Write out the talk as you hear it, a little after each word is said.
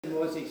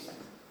Moses,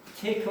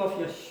 take off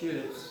your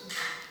shoes,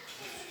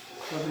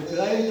 for the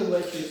ground on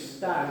which you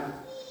stand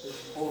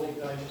is holy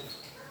ground.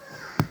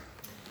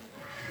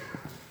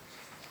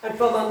 And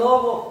from a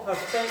normal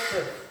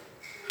perspective,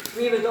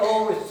 we would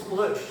always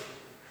look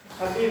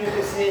and we would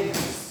be saying,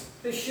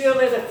 but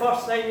surely the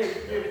first thing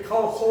you would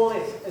call holy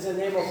is the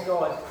name of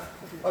God,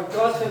 or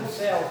God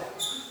himself.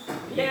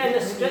 Yet in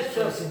the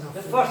scriptures,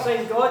 the first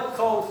thing God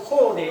called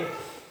holy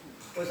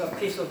was a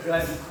piece of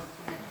ground.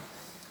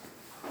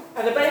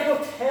 And the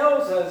Bible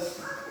tells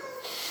us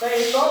that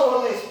he not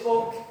only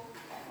spoke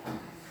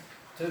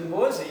to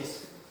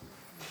Moses,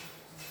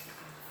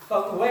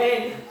 but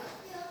when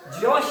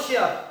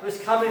Joshua was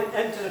coming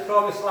into the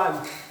promised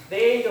land, the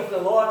angel of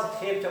the Lord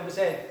came to him and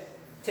said,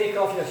 take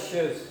off your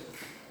shoes.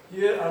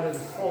 You are in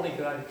holy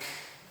ground.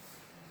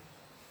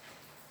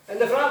 And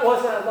if that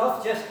wasn't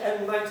enough, just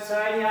in Mount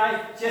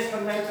Sinai, just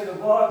coming into the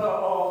border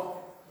of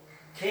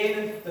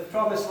Canaan, the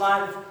promised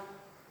land,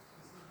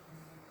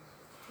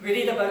 we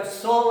read about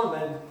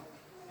Solomon,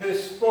 who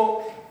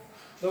spoke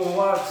the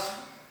words,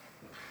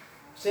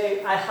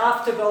 saying, I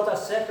have to build a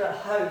separate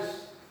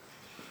house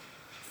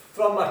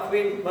from my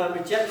queen, my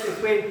Egyptian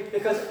queen,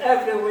 because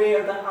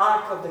everywhere the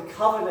Ark of the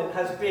Covenant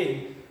has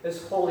been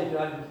is holy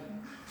ground.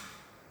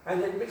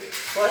 And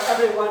for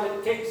everyone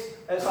it takes,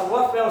 it's a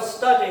worthwhile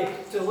study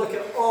to look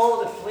at all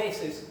the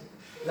places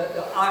that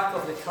the Ark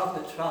of the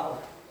Covenant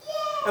travelled.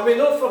 And we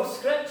know from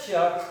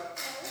Scripture,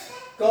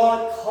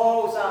 God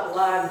calls that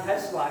land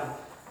his land.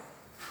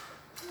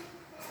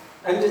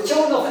 And the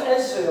children of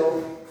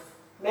Israel,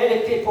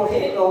 many people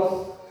hate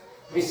them.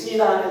 We see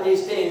that in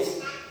these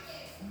days.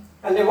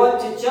 And they want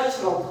to judge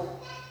them.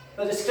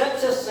 But the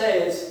Scripture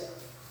says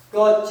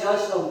God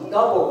judged them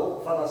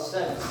double for their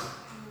sins.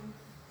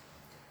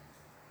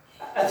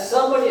 If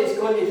somebody is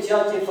going to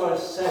judge you for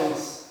his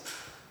sins,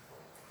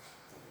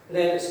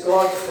 then it's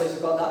God who's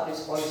got that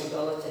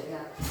responsibility.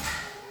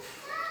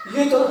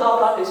 You don't have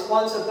that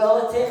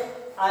responsibility,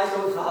 I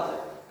don't have it.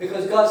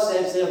 Because God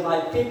says they're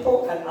my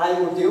people and I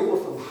will deal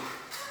with them.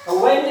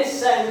 And when they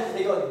sinned,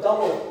 they got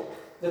double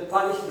the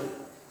punishment.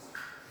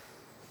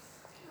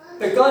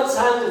 But God's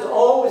hand has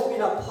always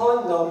been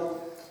upon them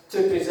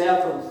to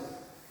preserve them.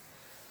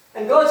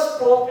 And God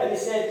spoke and he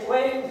said,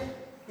 when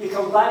you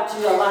come back to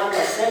your land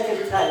a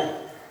second time,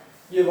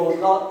 you will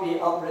not be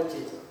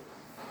uprooted.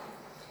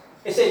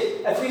 He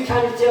said, if you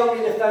can't tell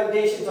me the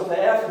foundations of the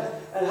earth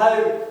and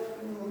how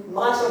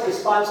massive the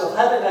expanse of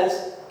heaven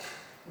is,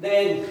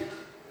 then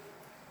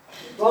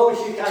as long as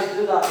you can't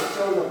do that, the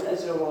children of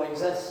Israel will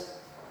exist.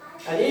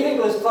 And he even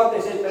goes further,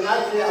 he says, when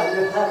I create a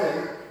new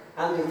heaven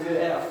and a new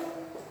earth,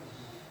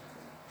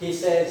 he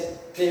says,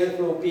 they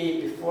will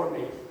be before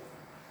me.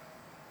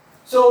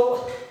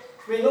 So,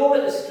 we know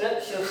what the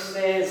Scripture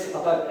says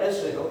about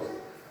Israel.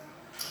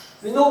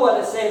 We know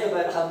what it says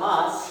about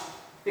Hamas,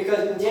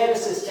 because in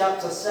Genesis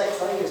chapter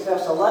 6, I think it's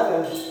verse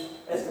 11,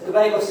 the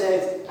Bible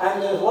says,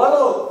 and the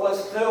world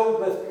was filled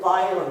with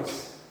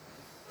violence.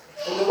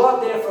 And the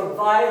word there for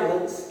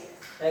violence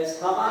is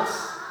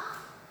Hamas.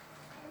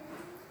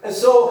 And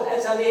so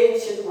it's an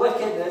ancient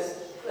wickedness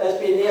that's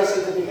been there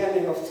since the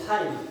beginning of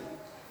time.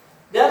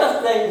 The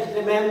other thing,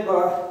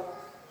 remember,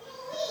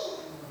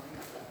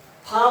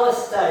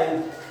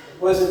 Palestine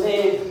was a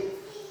name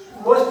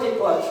most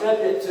people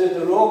attribute to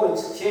the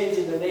Romans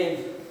changing the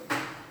name.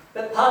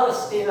 But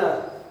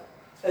Palestina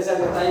is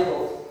in the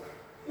Bible.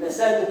 It's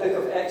in the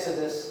book of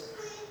Exodus.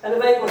 And the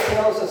Bible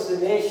tells us the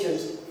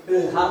nations who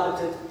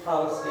inhabited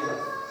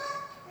Palestina.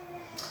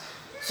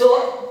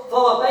 So,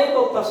 from a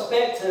Bible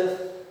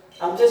perspective,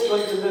 I'm just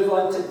going to move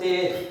on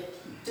today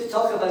to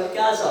talk about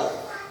Gaza.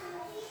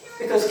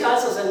 Because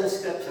Gaza's in the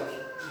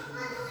Scriptures.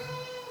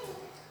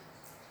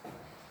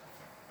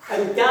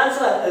 And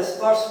Gaza is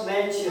first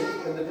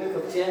mentioned in the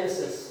book of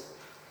Genesis.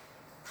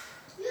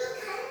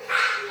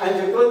 And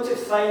you're going to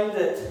find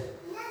that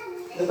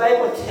the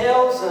Bible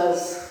tells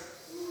us,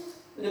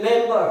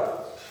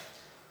 remember,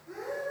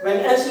 when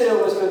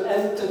Israel was going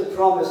into the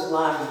promised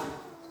land,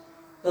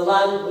 the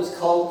land was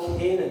called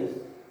Canaan.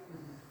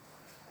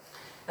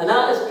 And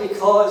that is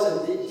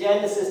because in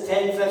Genesis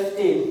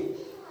 10:15,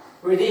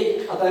 we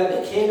read about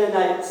the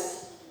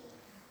Canaanites,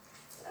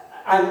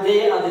 and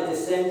they are the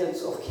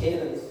descendants of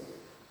Canaan.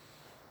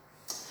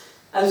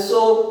 And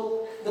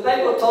so the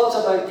Bible talks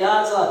about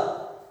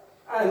Gaza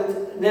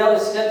and the other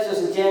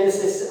scriptures in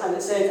Genesis, and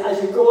it says,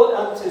 as you go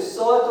unto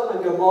Sodom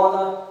and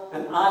Gomorrah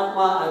and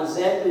Admah and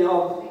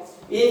Zebulun,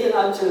 even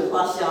unto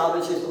Lasha,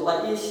 which is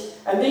Laish,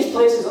 and these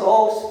places are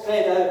all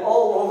spread out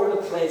all over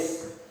the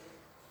place.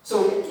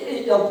 So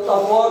the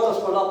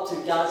borders were up to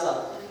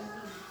Gaza.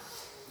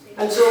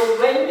 And so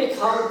when we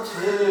come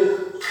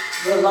to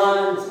the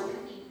land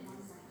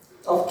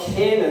of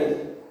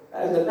Canaan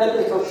in the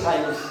biblical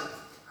times,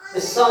 the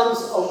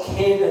sons of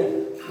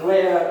Canaan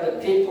were the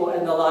people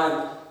in the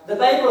land. The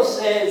Bible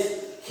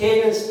says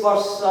Canaan's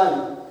first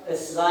son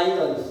is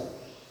Sidon,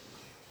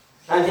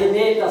 and he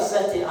named a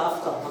city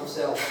after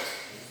himself.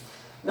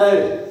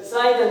 Now,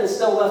 Sidon is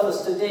still with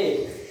us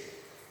today.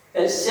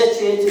 It's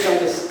situated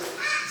on the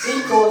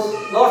sea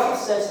coast north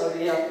of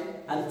Caesarea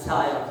and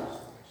Tyre.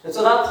 And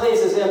so that place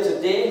is there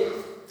today.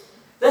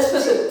 This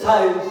was the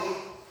town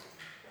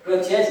where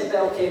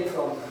Jezebel came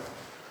from.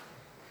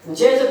 And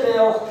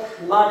Jezebel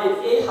married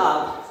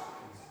Ahab,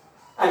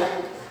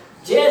 and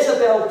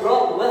Jezebel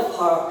brought with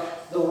her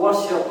the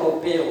worship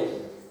of Baal.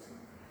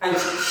 And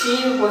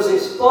she was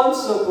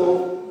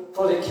responsible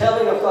for the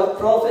killing of God's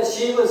prophets.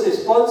 She was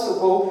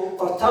responsible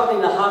for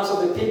turning the hearts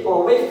of the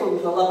people away from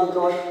the living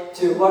God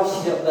to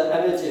worship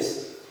the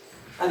images.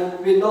 And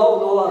we all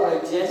know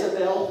about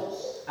Jezebel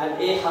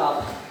and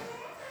Ahab.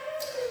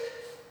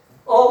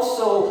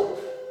 Also,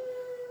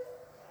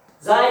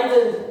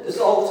 Zidon is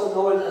also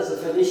known as the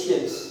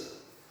Phoenicians.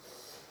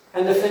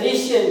 And the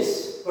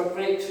Phoenicians were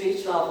great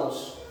tree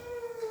travellers.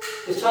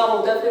 They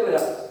travelled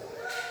everywhere.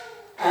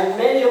 And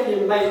many of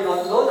you might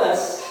not know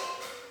this,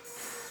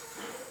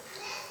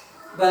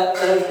 but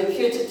there is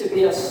reputed to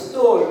be a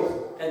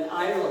stone in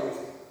Ireland.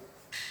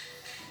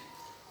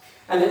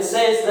 And it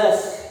says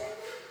this: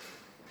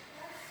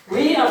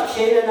 "We are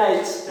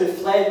Canaanites who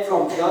fled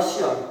from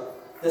Joshua,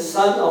 the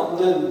son of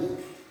Nun,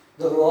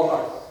 the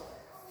robber."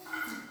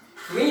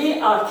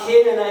 We are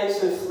Canaanites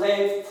who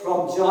fled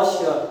from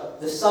Joshua,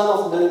 the son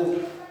of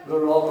Nun, the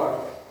robber.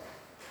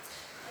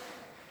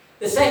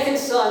 The second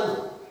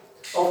son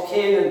of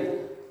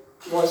Canaan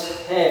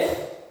was Heth.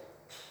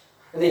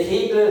 In the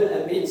Hebrew,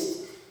 it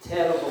means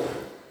terrible.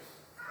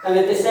 And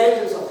the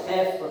descendants of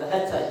Heth were the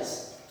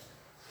Hittites.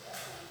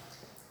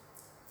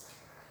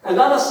 And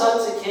other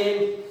sons that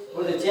came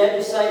were the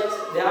Jebusites,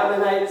 the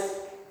Ammonites,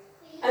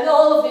 and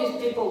all of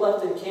these people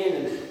lived in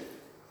Canaan.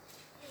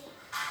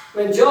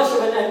 When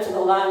Joshua went into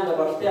the land, there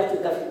were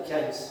 30 different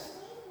kings.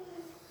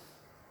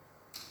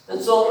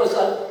 And so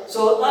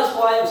that's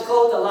why it was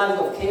called the land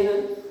of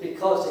Canaan,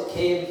 because it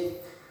came,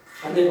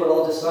 and they were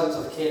all the sons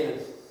of Canaan.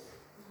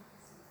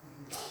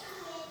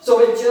 So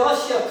when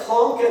Joshua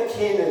conquered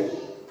Canaan,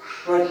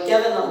 we're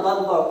given a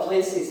number of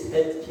places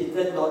that he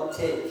did not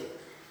take.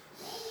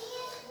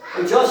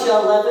 In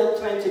Joshua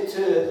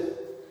 11:22,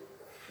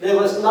 there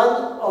was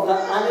none of the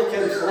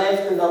Anakims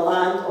left in the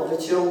land of the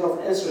children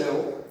of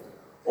Israel,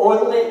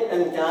 only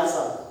in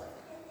Gaza.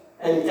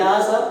 In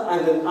Gaza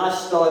and in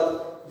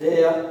Ashdod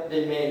there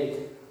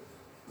remained.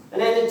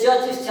 And then in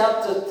Judges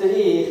chapter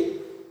 3,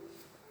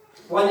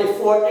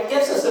 1-4, it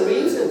gives us the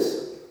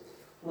reasons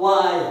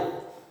why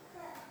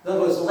there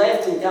was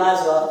left in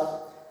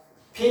Gaza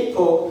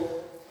people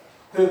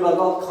who were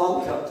not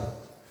conquered.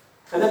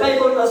 And the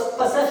Bible does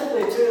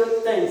specifically two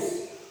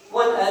things.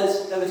 One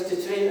is it was to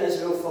train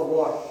Israel for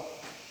war.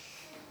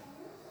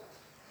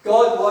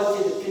 God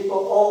wanted the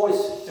people always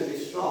to be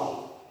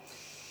strong.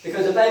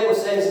 Because the Bible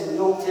says in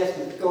the Old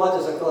Testament, God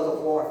is a God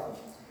of war.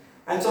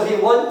 And so he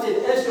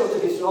wanted Israel to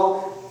be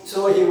strong,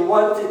 so he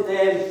wanted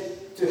them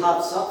to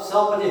have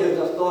somebody who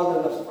was a thorn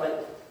in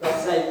their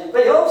side.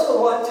 But he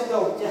also wanted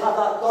them to have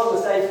that thorn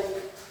in their side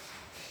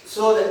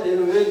so that they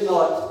would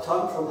not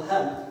turn from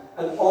him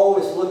and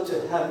always look to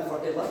him for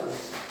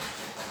deliverance.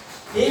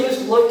 He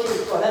was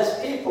looking for his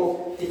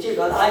people to keep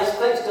their eyes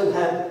fixed on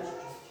him.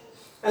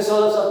 And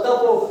so there's a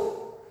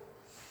double: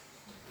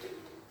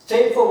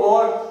 train for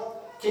war,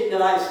 keep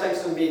your eyes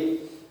fixed on me.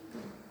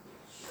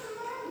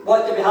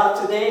 What do we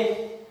have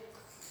today?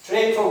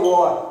 Train for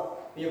war.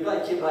 You've got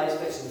to keep your eyes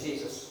fixed on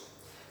Jesus.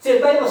 See, the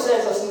Bible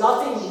says there's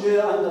nothing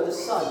new under the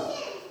sun.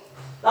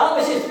 That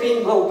which has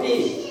been will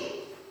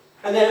be.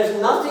 And there is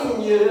nothing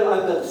new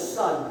under the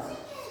sun.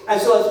 And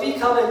so as we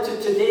come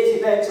into today's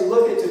events and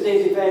look at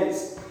today's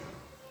events,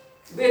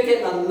 we're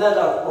getting a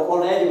mirror of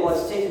already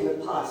what's taken in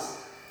the past.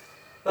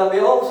 But we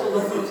also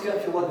look in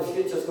Scripture what the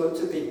future is going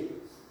to be.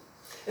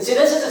 And see,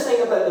 this is the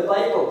thing about the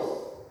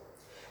Bible.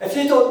 If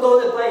you don't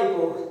know the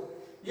Bible,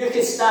 you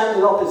can stand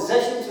in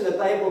opposition to the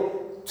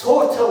Bible,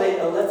 totally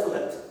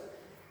illiterate,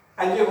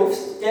 and you will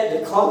get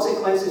the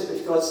consequences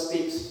which God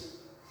speaks.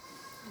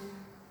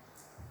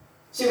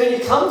 See, when you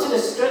come to the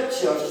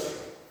Scriptures,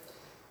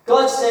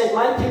 God said,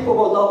 my people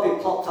will not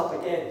be plucked up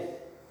again.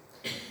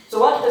 So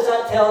what does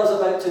that tell us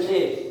about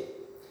today?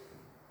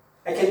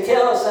 It can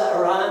tell us that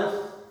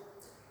Iran,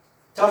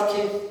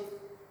 Turkey,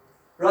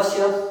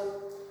 Russia,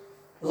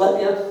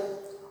 Libya,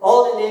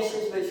 all the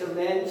nations which are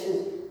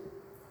mentioned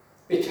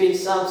between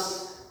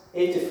Psalms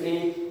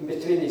 83 and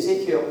between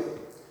Ezekiel,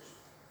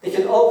 they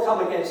can all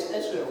come against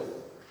Israel.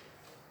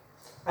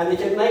 And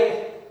they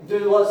might do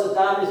lots of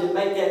damage, they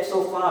might get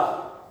so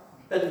far.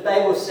 But the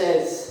Bible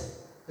says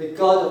the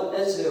God of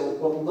Israel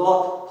will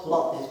not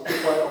pluck his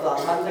people out of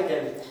their hand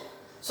again.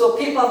 So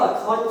people have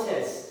a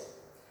contest.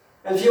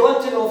 And if you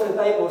want to know if the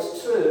Bible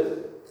is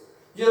true,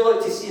 you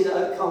look to see the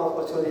outcome of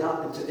what's going to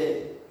happen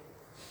today.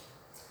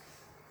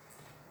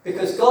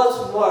 Because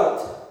God's word,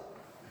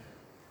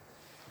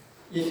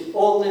 you'd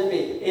only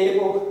be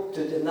able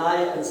to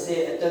deny and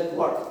say it didn't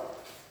work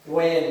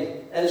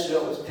when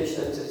Israel was pushed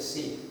into the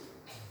sea.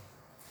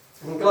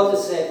 And God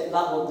has said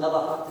that will never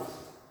happen.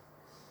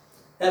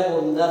 It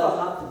will never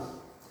happen.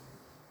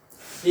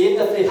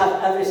 Even if they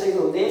had every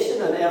single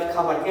nation on earth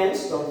come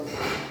against them,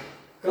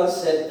 God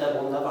said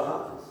that will never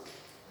happen.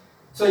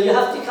 So you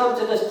have to come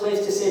to this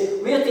place to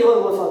say, we're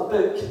dealing with a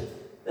book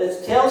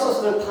It tells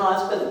us of the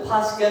past, but the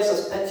past gives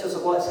us pictures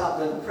of what's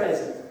happening in the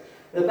present.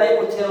 The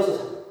Bible tells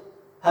us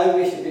how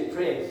we should be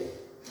praying.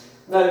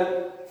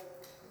 Now,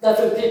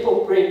 different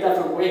people pray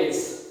different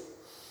ways,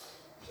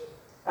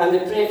 and they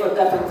pray for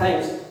different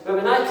things. But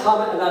when I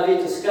come and I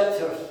read the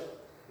scriptures,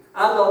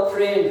 I'm not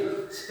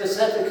praying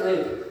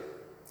specifically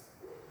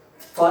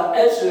for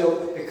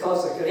Israel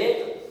because they're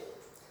great.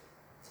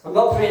 I'm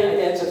not praying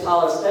against the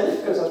Palestinians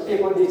because those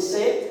people need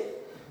saved.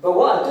 But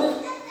what I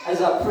do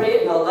is I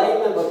pray in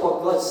alignment with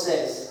what God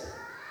says.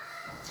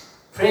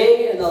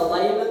 Praying in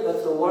alignment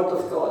with the Word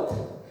of God.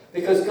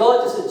 Because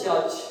God is the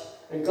judge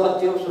and God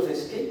deals with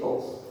His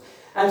people.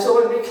 And so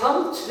when we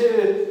come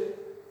to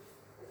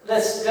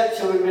this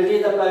scripture, when we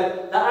read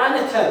about the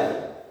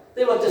Anakim,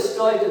 they were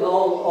destroyed in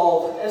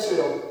all of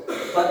Israel,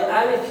 but the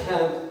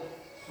Anakim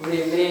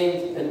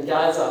remained in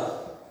Gaza.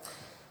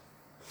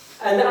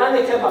 And the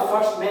Anakim are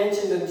first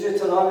mentioned in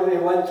Deuteronomy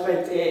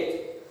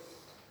 1:28.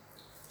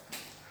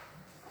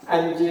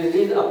 And you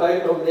read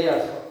about them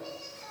there.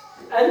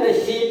 In the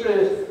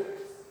Hebrew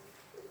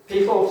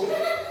people,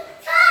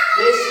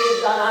 they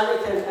see the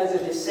Anakim as the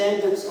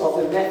descendants of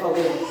the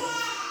Nephilim,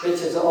 which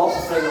is the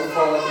offspring of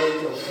fallen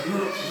angels.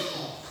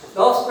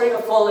 The offspring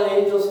of fallen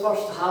angels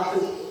first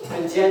happened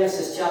in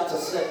Genesis chapter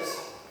 6.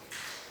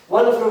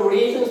 One of the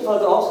reasons for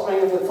the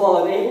offspring of the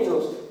fallen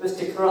angels was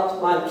to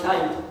corrupt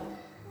mankind.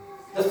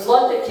 The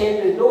flood that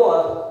came to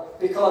Noah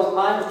because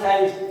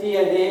mankind's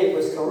DNA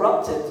was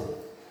corrupted,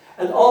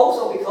 and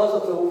also because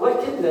of the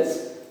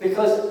wickedness,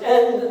 because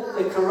in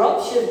the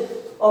corruption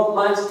of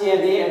man's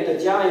DNA and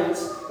the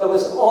giants, there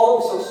was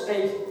also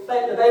strange,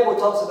 the Bible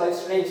talks about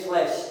strange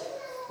flesh,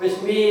 which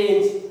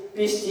means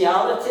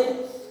bestiality,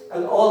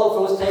 and all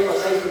of those type of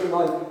things going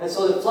on. And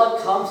so the flood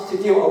comes to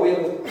deal away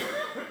with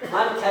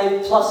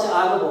mankind plus the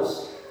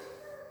animals.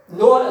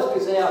 Noah is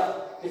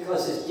preserved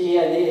because his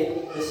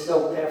DNA is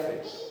still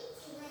perfect.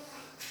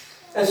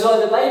 And so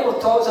the Bible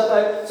talks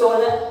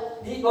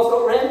about, we've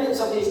got remnants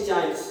of these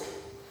giants.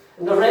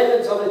 And the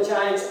remnants of the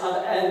giants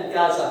are in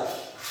Gaza.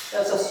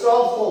 That's a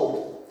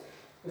stronghold.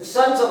 The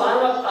sons of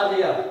Anak are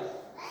there.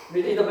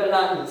 We read about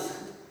that in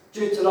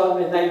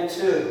Deuteronomy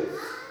 9:2.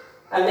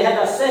 And they had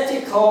a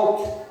city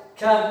called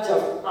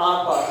Kirjath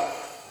Arba,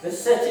 the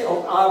city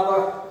of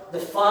Arba, the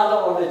father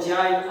of the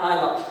giant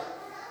Anak,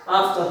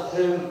 after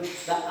whom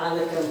the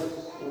Anakim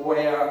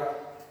were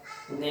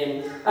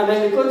named. And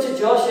when we go to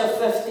Joshua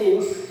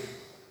 15,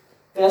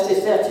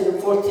 verses 13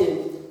 and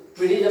 14,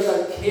 we read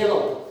about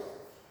Caleb.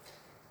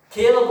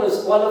 Caleb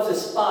was one of the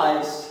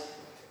spies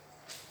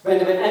when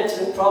they went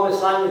into the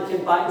promised land and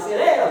came back and said,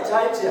 "Hey, there are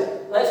giants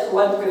here. Let's go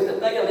in because the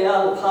bigger they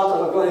are, the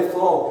harder we're going to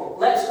fall.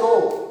 Let's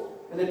go."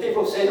 And the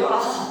people said,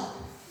 "Ah!"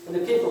 And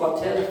the people were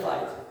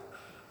terrified.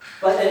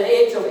 But at the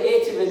age of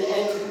 80, when they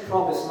entered the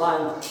promised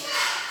land,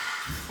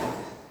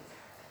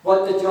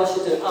 what did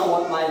Joshua do? "I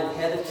want my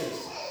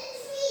inheritance."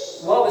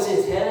 What was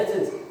his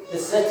inheritance? The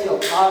city of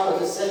Arba,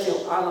 the city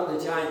of Anak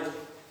the giant,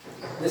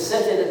 the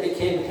city that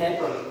became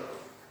Hebron.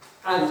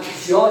 And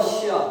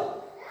Joshua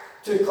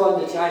took on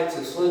the giants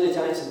and slew the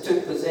giants and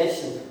took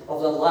possession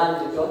of the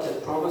land that God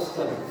had promised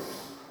him.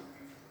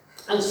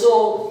 And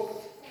so,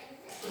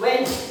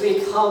 when we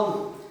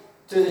come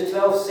to the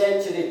 12th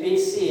century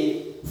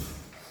BC,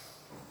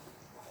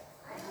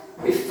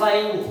 we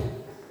find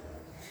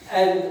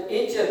in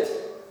Egypt,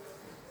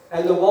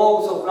 in the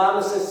walls of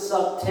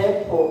Ramesses'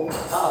 temple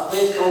at a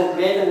place called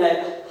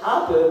Medinet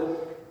Habu,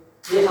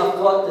 they have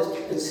got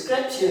the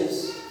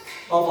inscriptions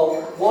of a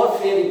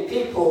warfaring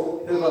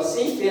people who were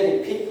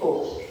seafaring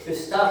people who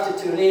started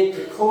to raid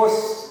the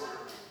coasts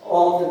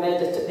of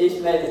the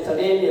East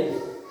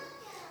Mediterranean.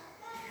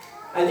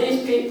 And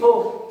these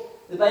people,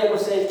 the Bible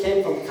says,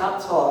 came from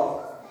Qatar.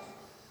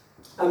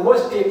 And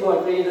most people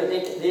agree that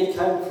they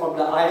came from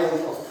the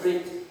island of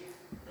Crete.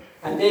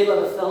 And they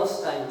were the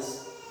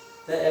Philistines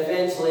that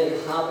eventually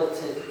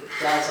inhabited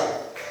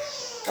Gaza.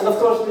 And of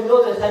course, we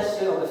know the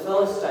history of the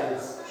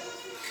Philistines.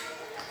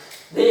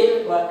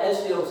 They were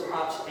Israel's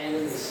arch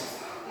enemies.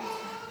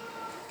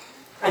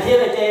 And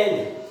here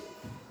again,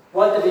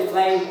 what do we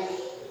find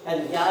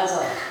in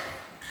Gaza?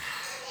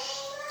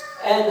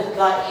 In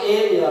that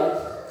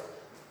area,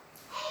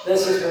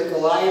 this is where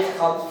Goliath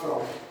comes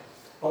from,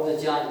 of the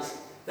giants.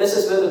 This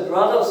is where the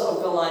brothers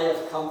of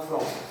Goliath come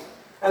from.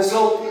 And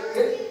so,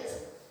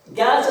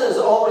 Gaza has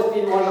always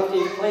been one of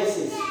these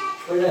places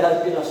where there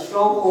has been a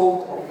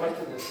stronghold of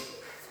wickedness.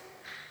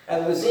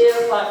 And it was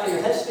there back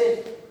in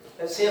history.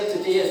 It's here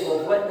today as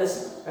we've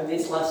witnessed in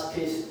these last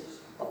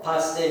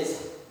past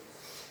days.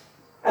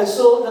 And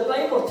so the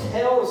Bible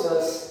tells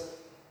us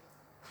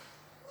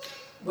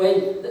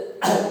when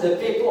the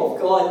people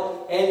of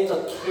God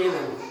entered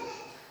Canaan,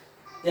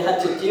 they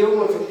had to deal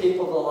with the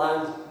people of the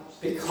land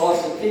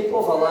because the people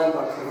of the land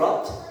were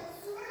corrupt.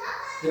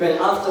 They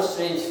went after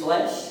strange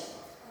flesh,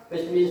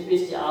 which means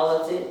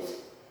bestiality,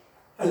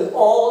 and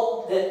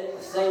all the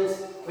things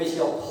which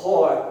you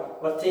abhor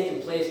were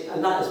taking place,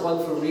 and that is one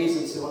of the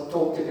reasons they were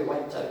told to be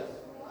wiped out.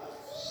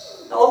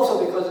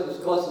 Also because it was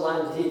God's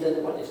land, he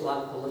didn't want his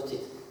land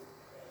polluted.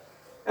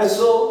 And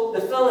so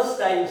the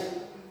Philistines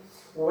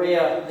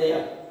were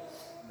there.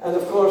 And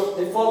of course,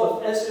 the fall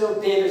of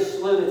Israel, David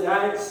slew the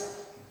giants.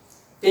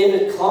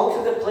 David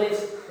conquered the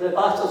place. The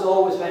battles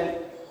always went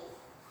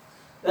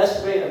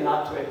this way and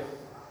that way.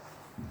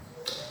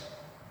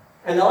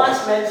 And the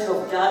last mention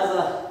of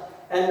Gaza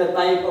in the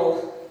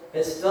Bible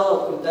is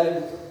Philip going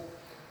down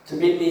to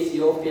meet the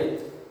Ethiopian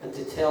and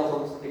to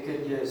tell him the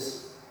good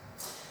news.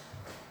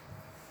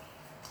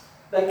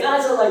 But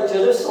Gaza, like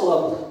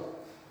Jerusalem,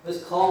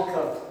 was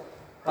conquered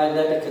by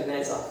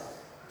Nebuchadnezzar.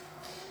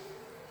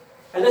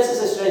 And this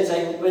is a strange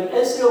thing. When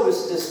Israel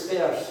was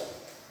dispersed,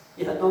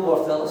 you had no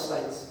more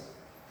Philistines.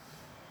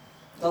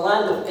 The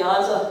land of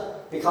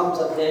Gaza becomes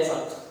a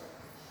desert.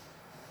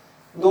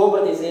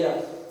 Nobody's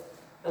there.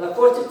 And I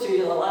quoted to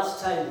you the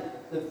last time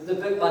the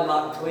book by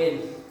Mark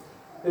Twain,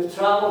 who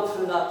travelled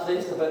through that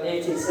place in about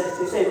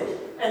 1860. He said,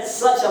 it's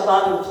such a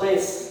barren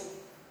place.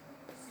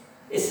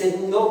 He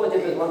said,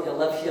 nobody would want to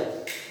live here.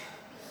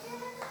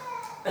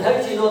 And how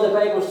do you know the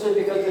Bible's true?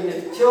 Because when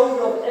the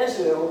children of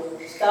Israel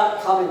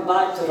start coming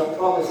back to the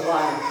promised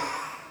land,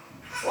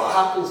 what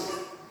happens?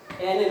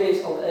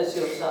 Enemies of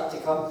Israel start to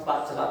come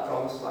back to that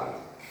promised land.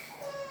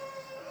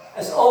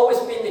 It's always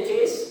been the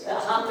case. It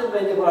happened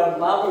when they were in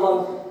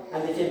Babylon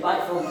and they came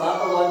back from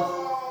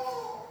Babylon.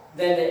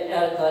 Then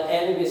the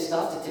enemies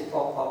started to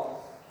pop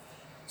up.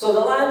 So the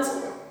land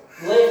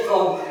lay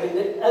from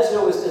when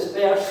Israel was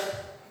dispersed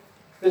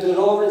with the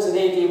Romans in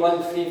AD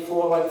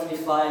 134,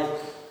 135,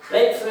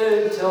 right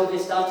through until they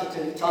started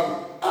to return.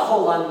 That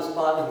whole land was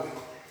barren.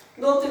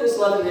 Nobody was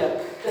living there.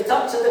 They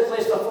tucked in the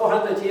place for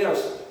 400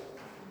 years.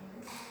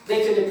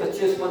 They couldn't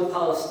produce one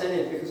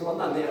Palestinian because there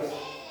wasn't there.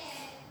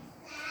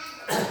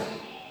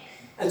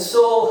 And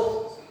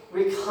so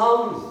we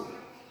come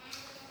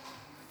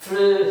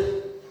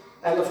through,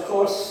 and of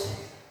course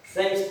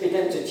things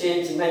begin to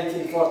change in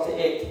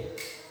 1948.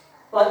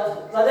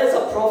 But there is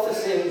a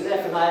prophecy in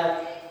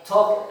Zephaniah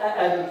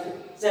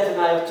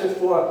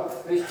 2:4,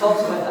 which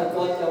talks about how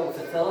God dealt with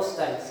the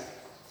Philistines.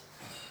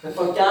 And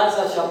for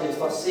Gaza shall be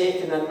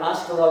forsaken, and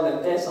Ashkelon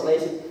in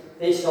desolation.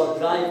 They shall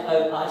drive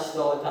out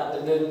Ashdod at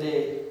the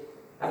noonday,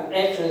 and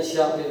Ekron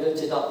shall be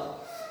rooted up.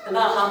 And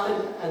that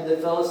happened, and the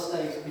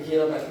Philistines we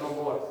hear about no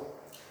more.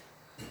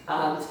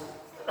 And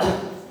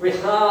we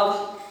have,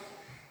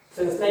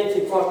 since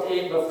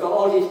 1948, we've got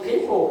all these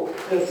people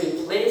who have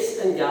been placed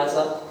in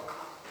Gaza,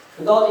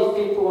 and all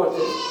these people were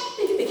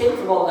they came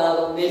from all the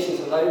Arab nations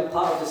around,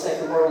 part of the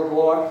Second World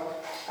War,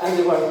 and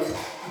they were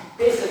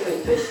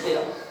basically pushed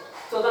there.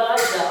 So they're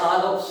actually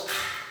Arabs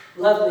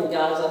living in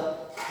Gaza,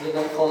 they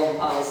don't call them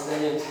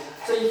Palestinians.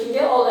 So you can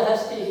get all the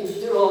history, you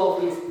can do all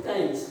of these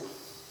things.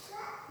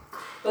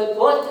 But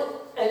what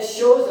it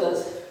shows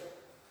us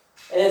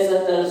is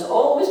that there's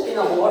always been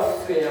a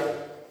warfare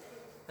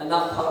in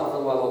that part of the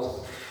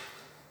world.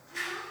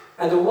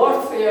 And the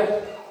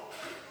warfare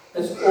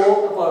is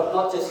over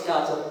not just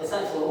Gaza, it's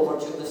actually over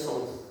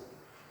Jerusalem.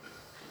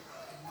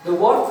 The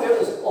warfare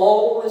has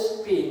always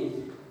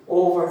been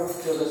over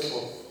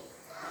Jerusalem.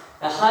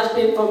 It has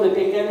been from the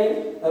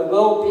beginning, it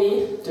will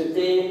be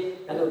today,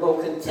 and it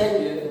will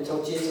continue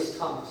until Jesus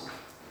comes.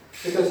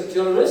 Because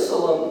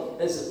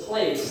Jerusalem is the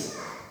place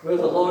where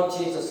the Lord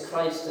Jesus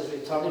Christ is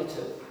returning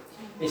to.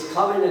 He's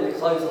coming in the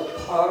clouds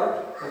of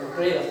power and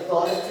great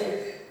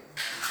authority.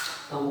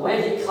 And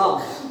when he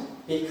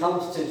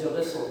comes to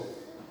Jerusalem.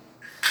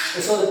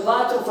 And so the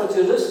battle for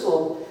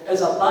Jerusalem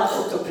is a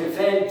battle to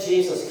prevent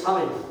Jesus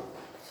coming.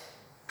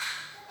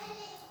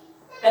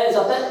 It is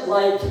a bit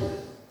like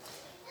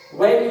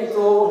when you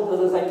go,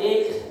 there is a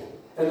gate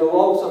in the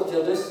walls of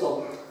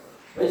Jerusalem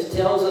which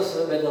tells us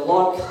that when the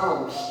Lord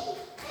comes,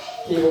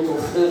 he will go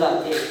through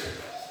that gate.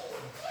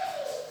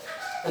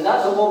 And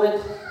at the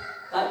moment,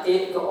 that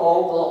gate got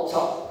all blocked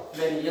up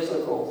many years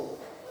ago.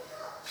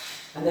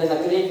 And there's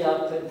a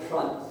graveyard put in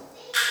front.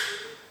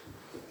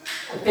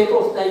 And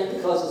people think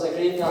because there's a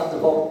graveyard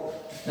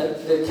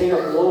that the King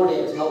of Glory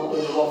is not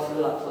going to walk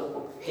through that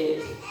little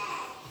gate.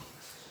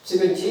 See,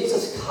 when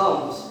Jesus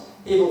comes,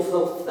 he will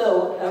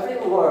fulfill every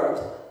word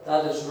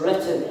that is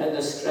written in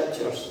the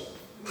Scriptures.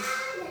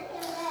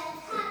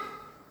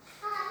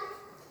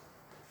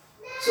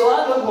 So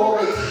at the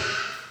moment,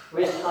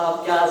 we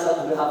have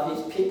Gaza and we have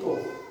these people.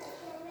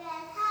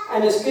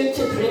 And it's good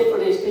to pray for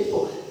these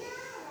people.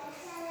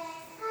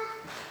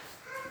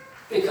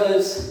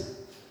 Because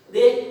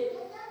they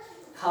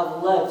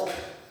have lived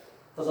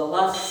for the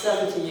last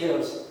 70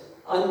 years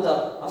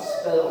under a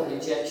spirit of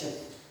rejection.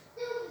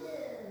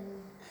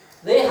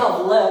 They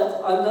have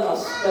lived under a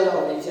spirit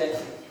of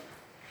rejection.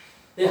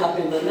 They have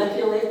been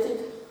manipulated.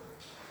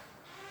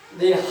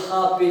 They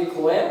have been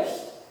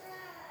coerced.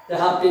 They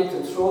have been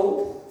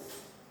controlled.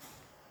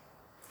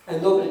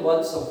 And nobody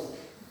wants them.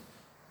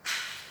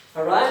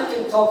 Iran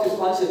can talk as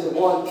much as they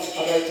want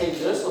about taking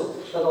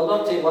Jerusalem, but they'll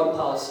not take one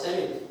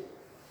Palestinian.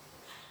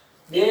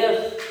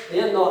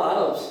 They're not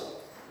Arabs.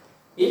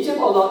 Egypt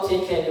will not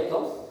take any of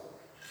them.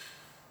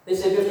 They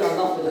say we've got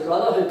enough with the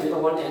Brotherhood, we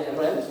don't want any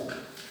around.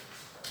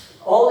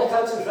 All the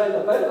countries round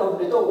about them,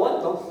 we don't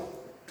want them.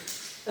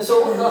 And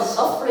so they're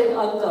suffering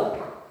under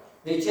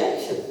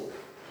rejection.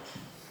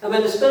 And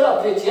when the spirit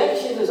of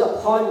rejection is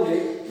upon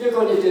you, you're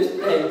going to do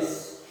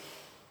things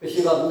which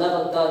you have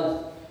never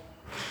done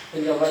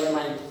in your right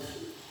mind.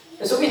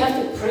 And so we have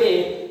to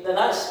pray that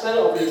that spirit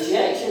of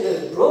rejection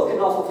is broken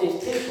off of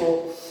these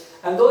people,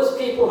 and those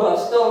people who are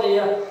still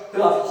there,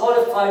 who are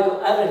horrified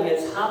of everything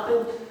that's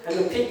happened, and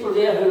the people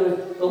there who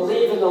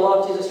believe in the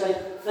Lord Jesus Christ,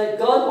 that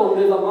God will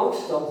move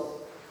amongst them.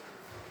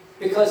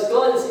 Because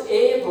God is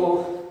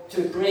able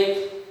to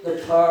break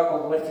the power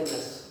of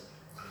wickedness.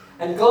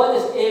 And God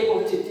is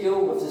able to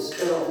deal with the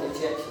spirit of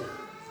rejection.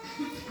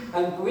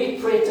 And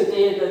we pray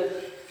today that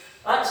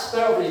that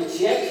spirit of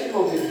rejection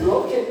will be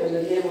broken in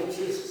the name of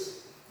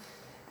Jesus.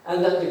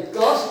 And that the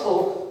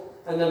gospel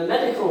and the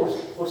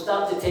miracles will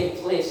start to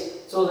take place,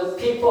 so that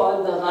people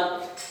under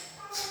that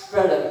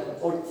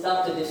spirit will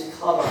start to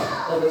discover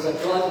that there's a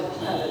God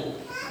in heaven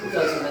who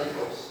does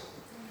miracles.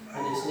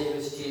 And his name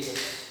is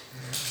Jesus.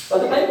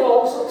 But the Bible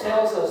also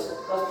tells us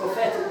that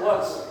prophetic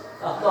words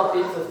have not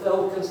been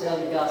fulfilled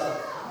concerning Gaza.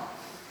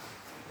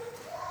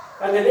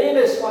 And in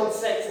Amos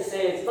 1:6 it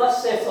says,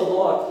 "Thus saith the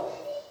Lord,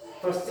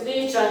 for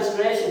 3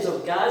 transgressions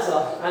of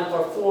Gaza, and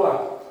for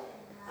 4,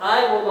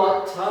 I will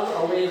not turn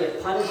away the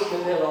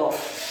punishment thereof,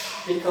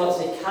 because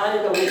they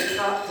carried away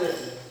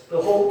captive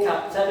the whole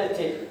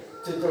captivity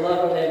to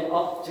deliver them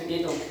up to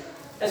Edom."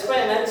 It's quite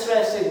an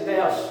interesting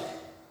verse.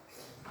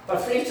 For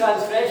 3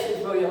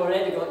 transgressions, well, you've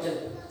already got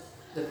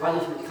the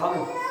punishment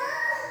coming.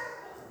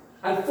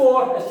 And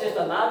 4 is just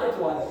an added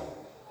one.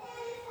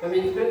 I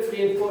mean, you put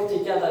 3 and 4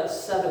 together, it's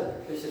 7,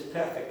 which is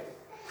perfect.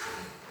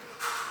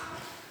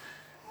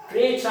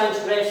 3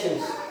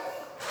 transgressions,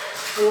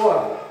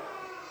 4,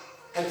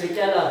 and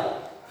together.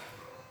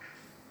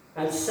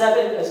 And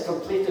 7 is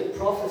completed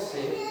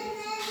prophecy,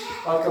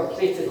 or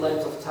completed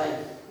length of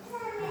time.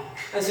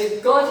 And so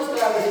God has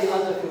got everything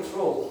under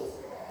control.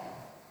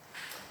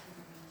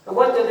 And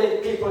what do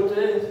the people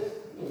do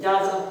in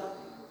Gaza?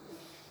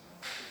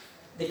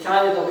 They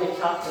carried away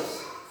captives.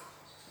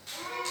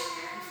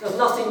 There's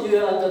nothing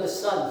new under the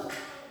sun.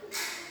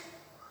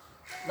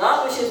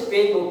 That which is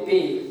been will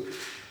be.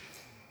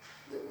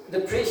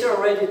 The preacher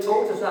already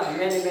told us that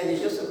many, many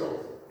years ago.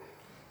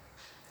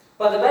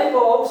 But the Bible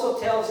also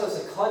tells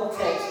us the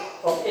context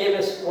of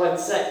Amos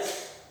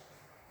 1:6.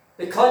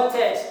 The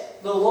context,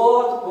 the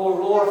Lord will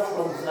roar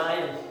from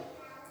Zion.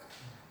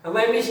 And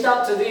when we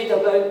start to read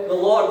about the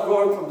Lord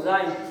roaring from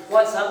Zion,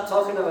 what's that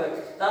talking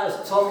about? That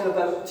is talking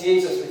about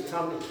Jesus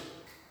returning.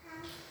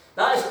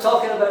 That is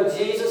talking about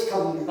Jesus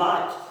coming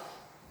back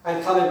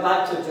and coming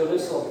back to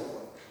Jerusalem.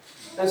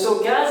 And so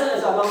Gaza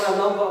is among a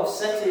number of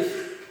cities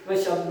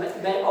which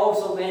are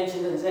also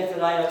mentioned in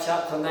Zechariah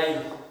chapter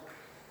 9.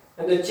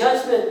 And the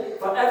judgment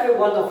for every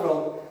one of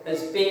them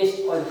is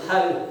based on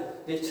how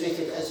they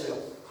treated Israel.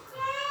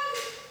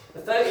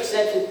 Without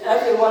exception,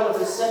 every one of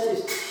the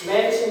cities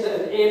mentioned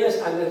in Amos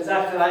and in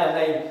Zechariah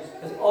 9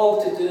 is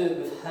all to do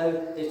with how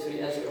they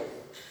treat Israel.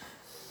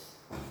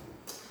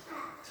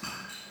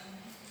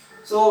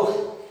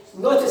 So,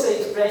 notice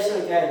the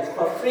expression again,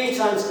 for 3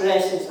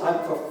 transgressions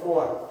and for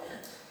 4.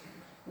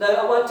 Now,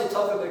 I want to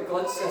talk about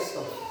God's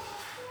system.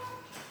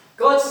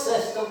 God's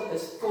system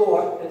is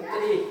 4 and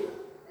 3.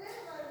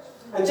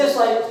 And just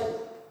like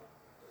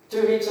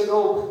 2 weeks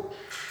ago,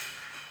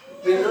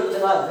 we looked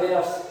at that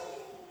verse,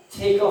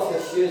 "Take off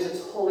your shoes,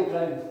 it's holy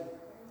ground."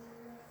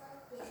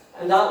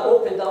 And that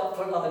opened up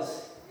for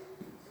us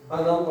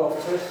a number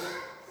of truths.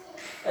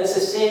 It's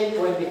the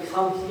same when we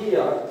come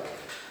here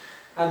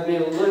and we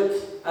look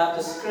at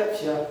the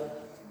scripture,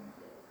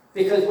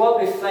 because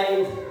what we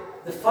find,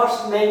 the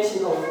first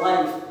mention of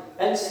life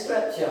in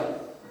scripture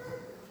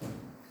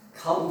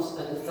comes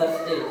on the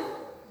 5th day.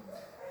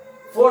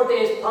 4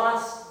 days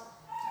pass,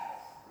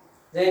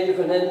 then you're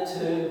going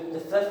into the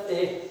 5th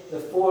day, the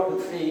 4 and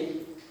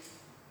 3,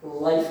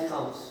 life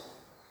comes.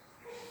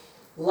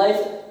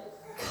 Life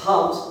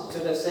comes to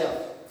the self.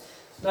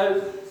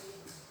 Now,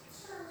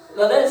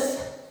 there is,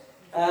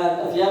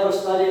 if you ever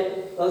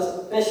studied, there's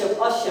Bishop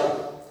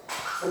Ussher.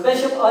 And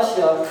Bishop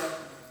Ussher,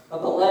 a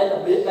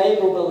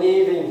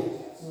Bible-believing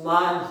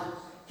man,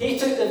 he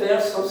took the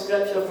verse from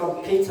Scripture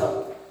from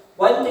Peter.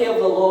 1 day of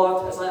the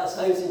Lord is like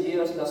 1,000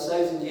 years, and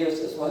 1,000 years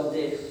is 1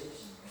 day.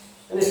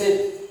 And he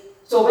said,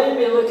 so when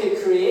we look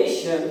at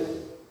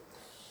creation,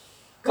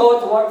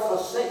 God worked for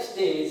 6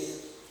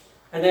 days,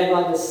 and then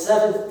on the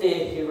 7th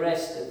day he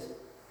rested.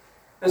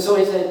 And so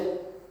he said,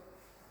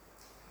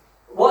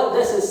 what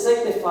this is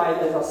signifying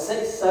is our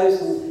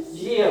 6,000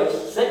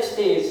 years, 6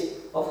 days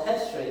of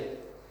history.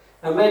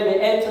 And when we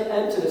enter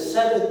into the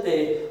 7th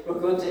day, we're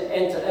going to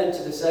enter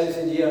into the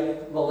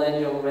 1,000-year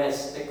millennial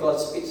rest that God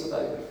speaks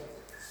about.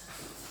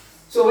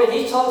 So when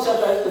he talks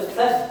about the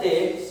 5th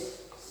day,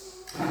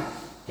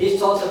 he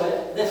talks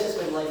about this is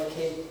when life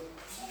came.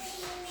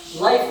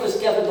 Life was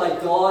given by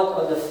God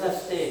on the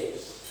 5th day.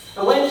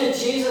 And when did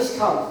Jesus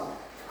come?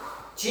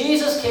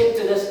 Jesus came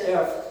to this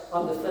earth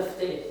on the 5th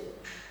day.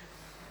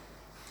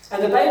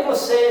 And the Bible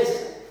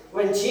says,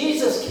 when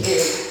Jesus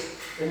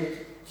came,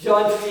 in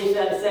John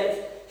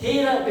 3:36,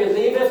 he that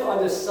believeth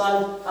on the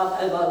Son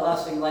hath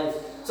everlasting life.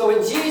 So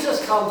when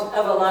Jesus comes,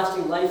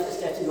 everlasting life is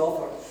getting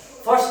offered.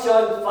 1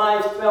 John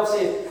 5:12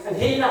 says, and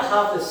he that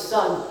hath the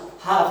Son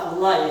hath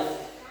life.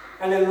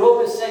 And in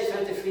Romans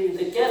 6:23,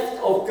 the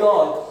gift of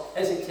God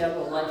is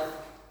eternal life.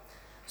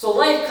 So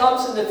life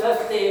comes in the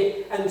fifth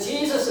day, and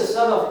Jesus, the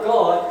Son of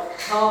God,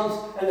 comes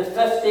in the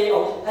fifth day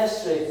of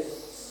history.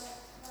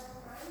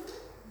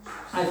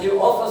 And he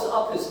offers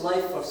up his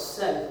life for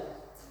sin.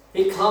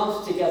 He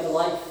comes to give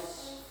life.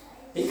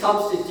 He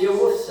comes to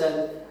deal with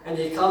sin, and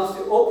he comes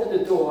to open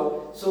the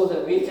door so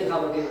that we can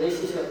have a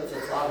relationship with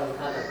the Father in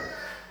heaven.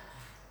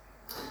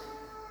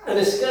 And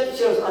the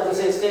scriptures, as I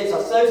say, states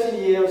 1,000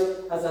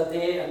 years as a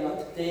day, and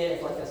a day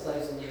is like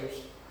 1,000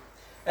 years.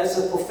 It's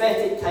a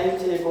prophetic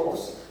timetable of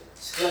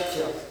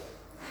scripture.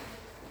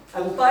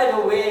 And by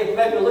the way,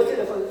 when we look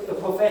at the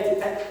prophetic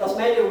time, there's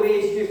many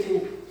ways you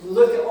can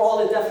look at all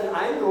the different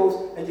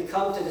angles and you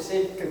come to the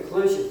same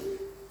conclusion.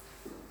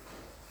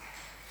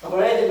 I've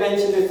already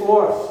mentioned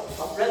before,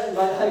 I've written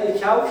about how you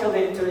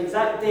calculate to an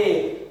exact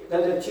day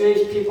that the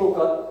Jewish people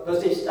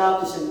was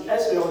established in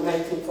Israel in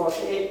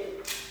 1948.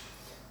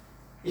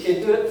 You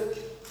can do it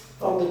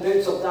from the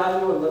books of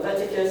Daniel and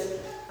Leviticus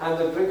and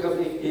the book of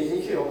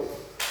Ezekiel.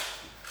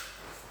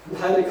 And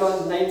how they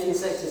got in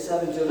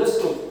 1967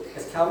 Jerusalem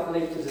is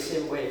calculated the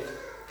same way.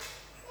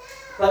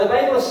 But the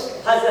Bible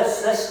has a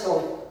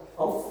system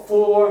of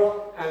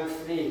 4 and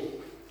 3.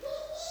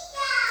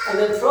 And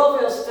in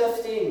Proverbs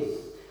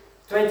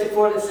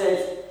 15:24 it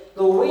says,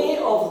 the way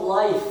of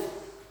life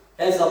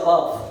is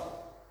above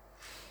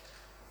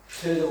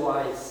to the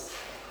wise.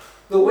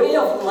 The way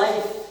of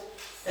life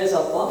is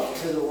above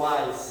to the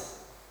wise,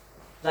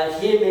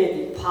 that he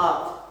may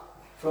depart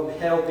from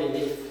hell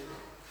beneath.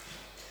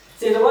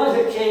 See, the one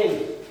who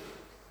came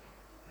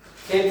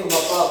from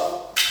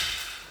above.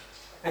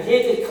 And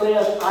he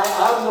declared, I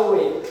am the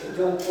way, in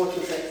John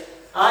 14:6.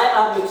 I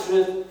am the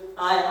truth,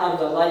 I am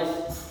the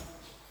life.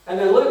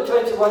 And in Luke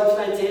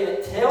 21:20,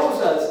 it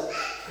tells us,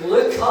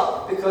 look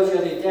up because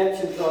your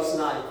redemption draws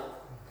nigh.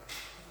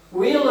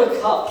 We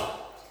look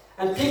up,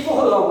 and people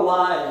who are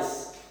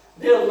wise,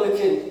 they're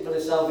looking for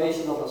the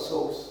salvation of their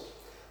souls.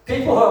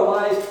 People who are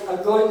wise are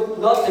going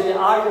not to be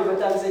arguing with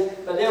them,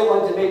 but they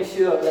want to make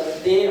sure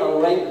that they are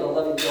right with the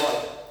living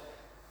God.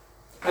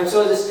 And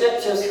so the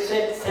scriptures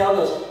tell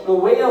us the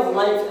way of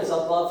life is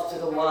above to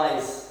the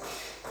wise,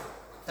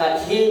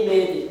 that he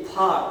may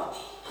depart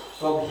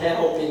from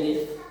hell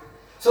beneath.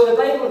 So the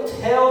Bible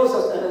tells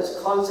us that there's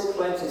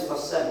consequences for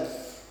sin.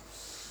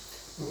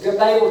 The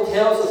Bible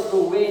tells us the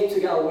way to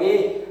get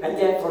away and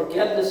get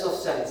forgiveness of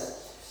sins.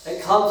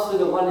 It comes through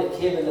the one who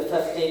came in the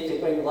fifth day to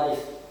bring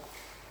life.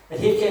 And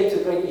he came to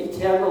bring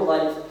eternal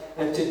life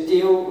and to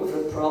deal with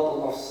the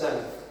problem of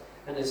sin.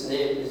 And his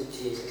name is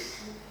Jesus.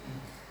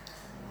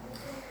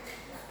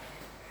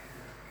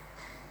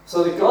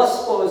 So the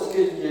gospel is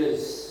good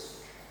news.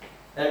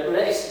 It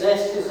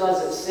rescues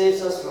us, it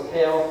saves us from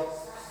hell.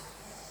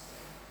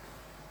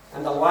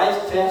 And the wise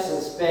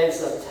person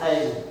spends their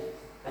time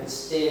in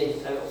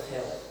staying out of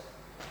hell.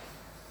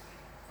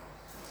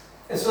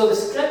 And so the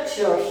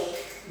scriptures,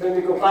 when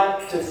we go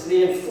back to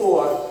 3 and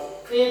 4,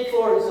 3 and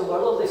 4 is a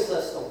worldly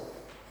system.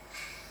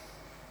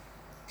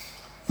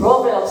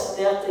 Proverbs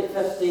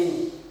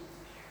 30:15.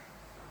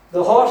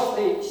 The horse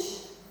leech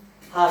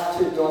had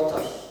 2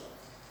 daughters.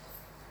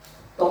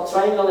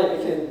 Doctrinally,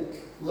 we can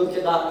look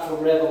at that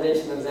from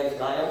Revelation and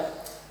Zechariah.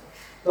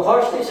 The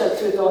horse leech had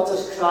 2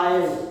 daughters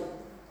crying,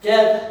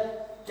 give,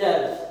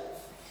 give.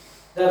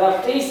 There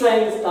are 3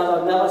 things that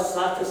are never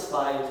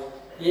satisfied.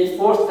 Yea,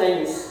 4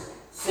 things,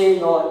 say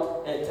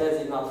not, it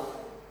is enough.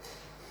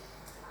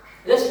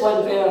 This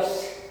one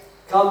verse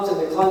comes in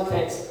the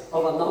context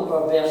of a number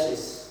of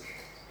verses.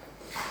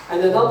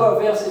 And the number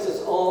of verses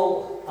is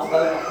all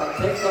about a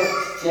particular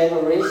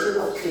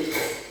generation of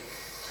people.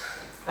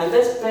 And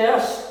this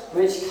verse,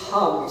 which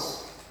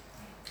comes,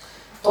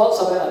 talks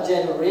about a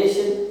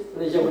generation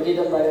that you'll read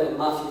about in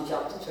Matthew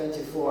chapter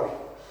 24.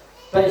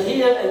 But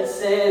here it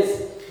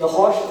says, the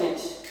horse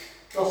leech.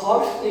 The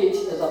horse leech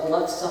is a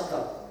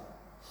bloodsucker.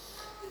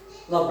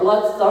 They're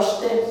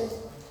bloodthirsty.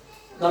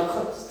 Their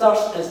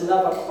thirst is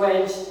never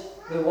quenched.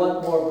 They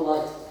want more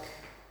blood.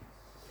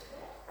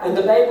 And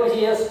the Bible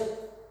here,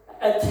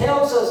 it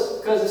tells us,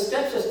 because the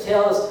scriptures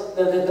tell us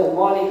that the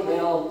demonic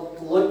realm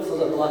look for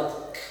the blood.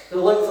 They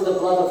look for the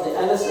blood of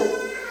the innocent.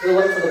 They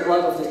look for the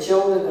blood of the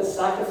children as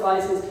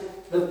sacrifices.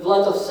 The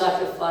blood of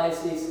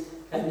sacrifices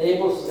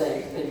enables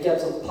them and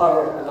gives them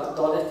power and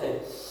authority.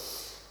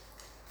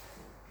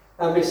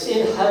 And we've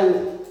seen how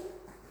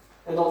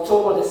in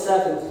October the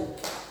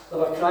 7th they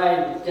were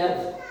crying,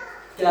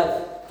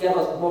 give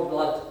us more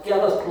blood, give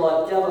us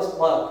blood, give us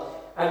blood.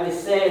 And they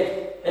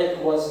said it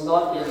was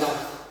not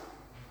enough.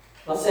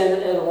 They said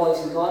it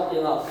was not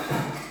enough.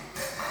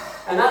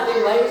 And that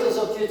reminds us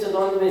of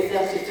Deuteronomy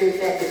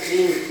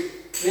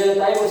 32:33, where the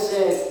Bible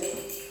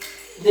says,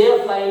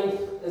 their vine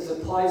is the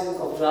poison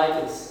of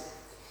dragons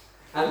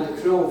and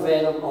the cruel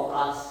venom of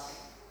asps.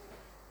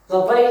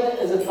 The vine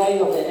is the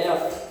vine of the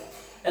earth.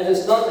 It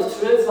is not the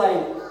true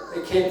vine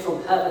that came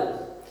from heaven,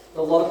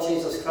 the Lord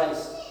Jesus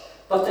Christ.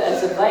 But it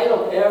is the vine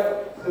of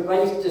earth who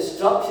brings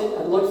destruction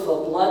and looks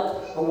for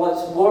blood and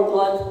wants more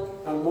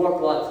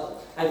blood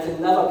and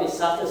can never be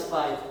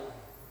satisfied.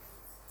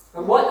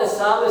 And what the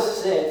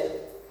psalmist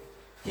said,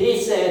 he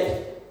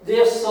said,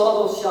 their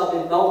sorrows shall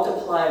be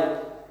multiplied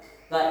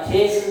that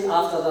hasten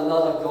after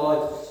another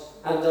God,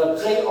 and their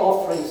drink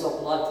offerings of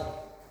blood.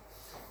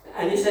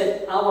 And he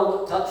said, I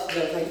won't touch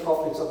their drink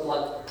offerings of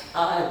blood.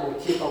 I will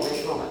keep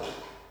away from it.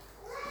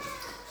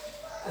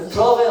 And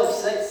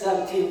Proverbs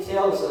 6:17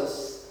 tells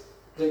us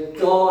that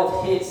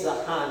God hates the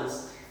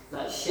hands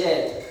that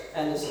shed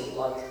innocent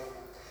blood.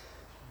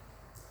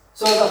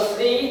 So the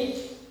 3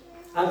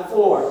 and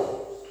 4,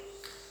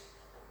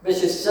 which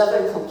is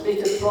 7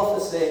 completed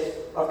prophecy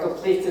or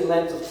completed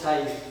length of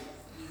time.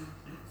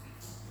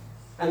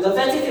 And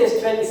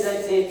Leviticus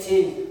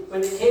 26:18,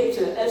 when it came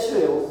to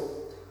Israel,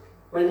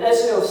 when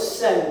Israel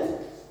sinned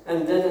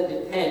and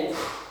didn't repent,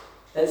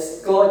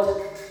 it's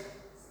God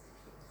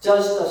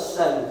judged their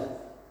sin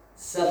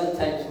 7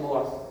 times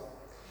more.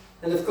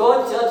 And if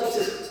God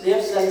judges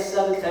their sin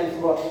 7 times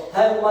more,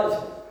 how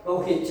much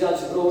will he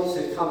judge those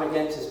who come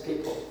against his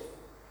people?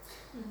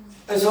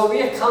 And so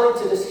we are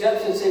coming to the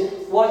scripture and saying,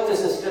 what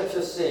does the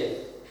scripture say?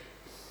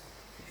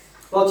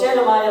 Well,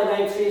 Jeremiah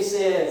 9:3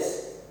 says,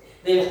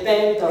 they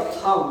bend their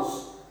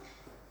tongues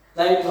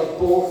like their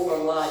bow for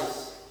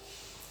lies.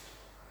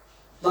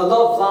 They're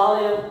not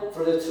valiant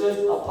for the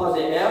truth upon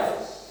the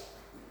earth.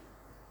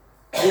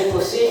 They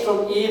proceed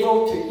from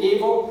evil to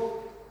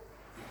evil.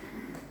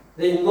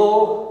 They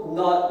know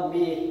not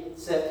me,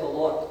 said the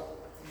Lord.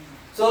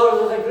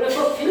 So there's a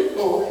group of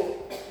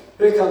people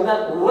who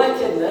commit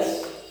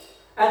wickedness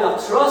and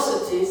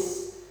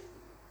atrocities,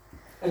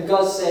 and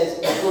God says,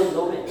 they don't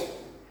know me.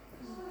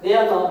 They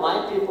are not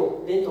my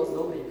people, they don't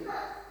know me.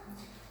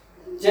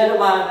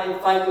 Jeremiah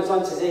 9:5 goes on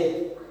to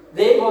say,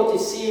 they will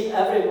deceive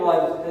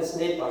everyone, his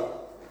neighbour,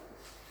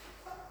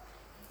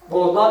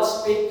 will not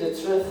speak the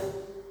truth.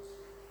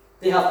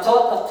 They have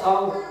taught their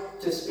tongue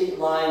to speak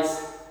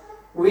lies,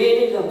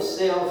 wearying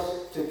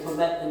themselves to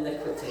commit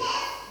iniquity.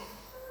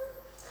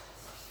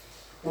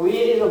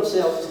 Wearying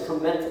themselves to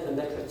commit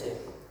iniquity.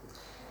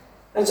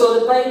 And so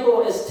the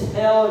Bible is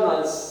telling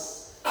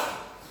us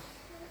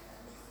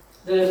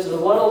there's the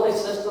worldly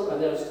system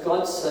and there's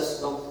God's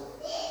system.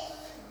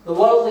 The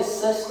worldly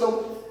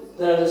system,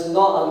 there is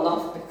not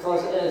enough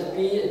because it is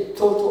being in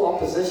total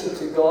opposition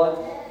to God,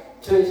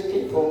 to his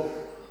people.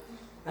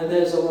 And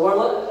there's a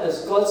world,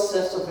 as God's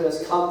system who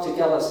has come to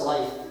give us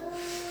life.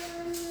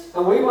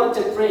 And we want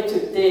to pray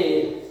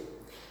today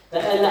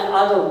that in the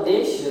other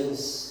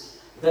nations,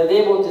 that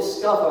they will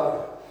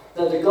discover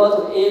that the God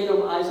of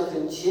Abraham, Isaac,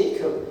 and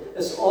Jacob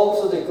is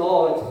also the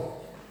God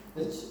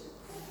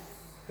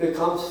who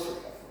comes,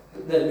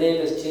 the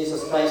name is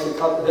Jesus Christ,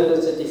 who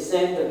is a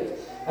descendant,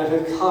 and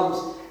who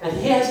comes, and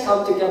he has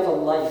come to give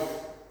them life.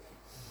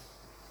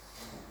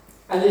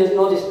 And he is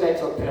no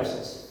respecter of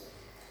persons.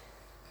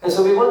 And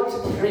so we want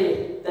to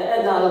pray that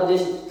in our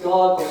nation,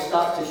 God will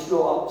start to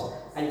show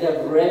up and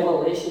give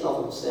revelation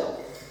of himself.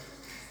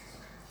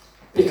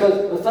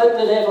 Because without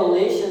the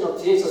revelation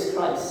of Jesus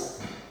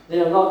Christ, they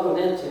are not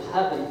going into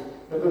heaven,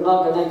 they are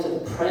not going into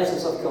the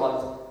presence of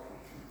God,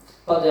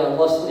 but they are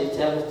lost for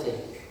eternity.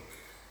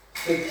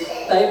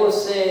 The Bible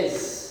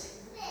says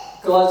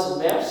God's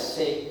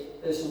mercy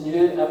is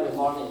new every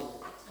morning,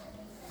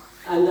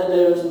 and that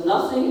there is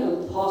nothing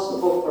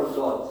impossible for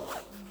God.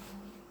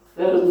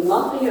 There is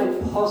nothing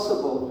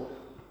impossible.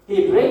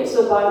 He breaks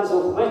the bounds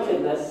of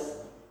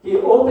wickedness, he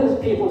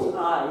opens people's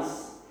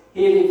eyes,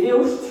 he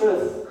reveals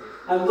truth,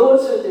 and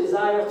those who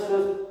desire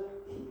truth,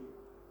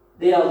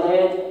 they are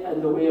led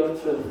in the way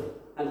of truth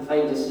and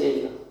find a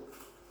Saviour.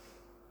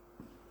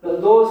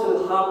 But those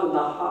who harden their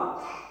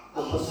heart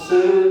and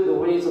pursue the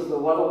ways of the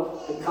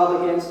world and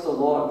come against the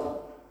Lord,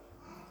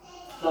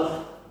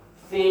 their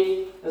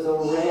fate has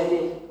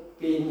already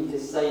been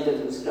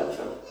decided in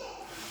Scripture.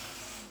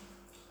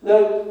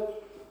 Now,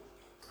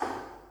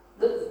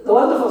 the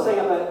wonderful thing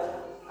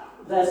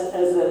about this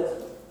is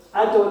that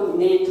I don't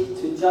need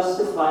to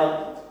justify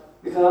it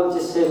because I'm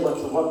just saying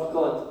what's the Word of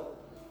God.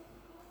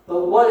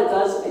 But what it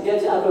does, it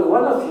gives every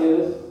one of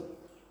you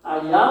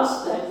a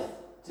yardstick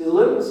to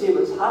look and see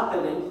what's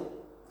happening.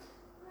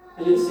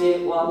 And you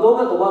say, well, I know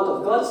what the Word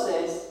of God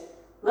says,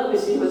 let me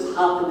see what's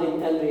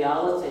happening in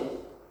reality.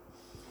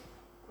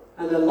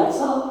 And unless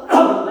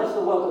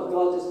the Word of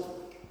God is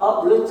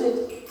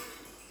uprooted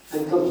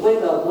and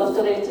completely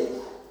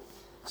obliterated,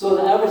 so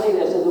that everything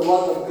that's in the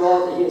Word of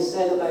God that he has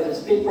said about his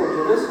people in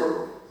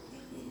Jerusalem,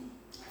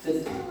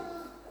 that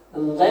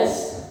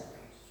unless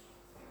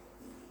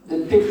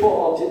the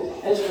people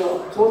of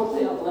Israel are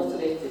totally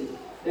obliterated,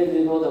 then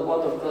you know the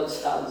Word of God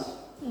stands.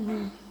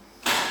 Mm-hmm.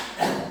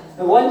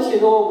 And once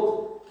you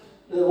know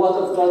the Word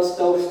of God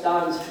still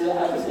stands through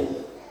everything,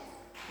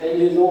 then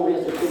you know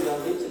where to put your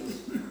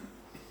allegiance.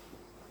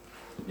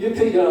 You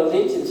put your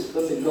allegiance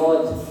with the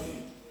God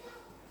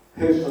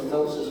who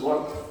fulfills his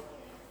word.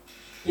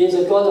 He is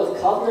a God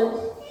of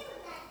covenant.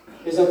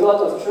 He is a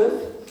God of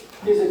truth.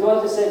 He is a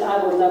God who said,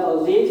 I will never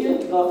leave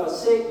you nor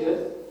forsake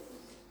you.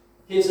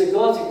 He is a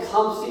God who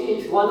comes to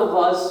each one of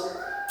us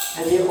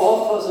And he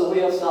offers a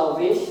way of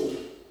salvation.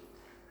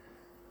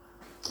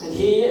 And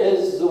he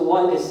is the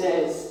one who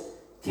says,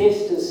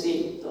 taste and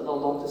see that the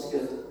Lord is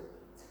good.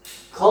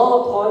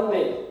 Call upon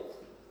me,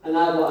 and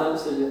I will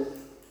answer you.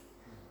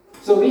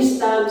 So we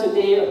stand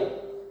today,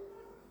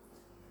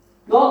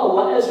 not on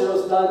what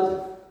Israel's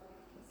done,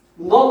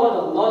 not what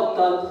I've not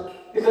done,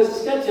 because the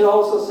scripture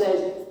also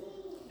says,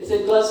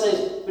 God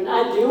says, when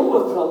I deal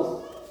with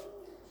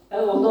them,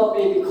 it will not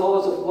be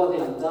because of what they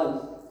have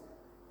done.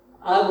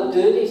 I will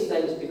do these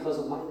things because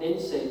of my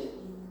name's sake.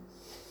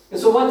 And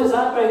so what does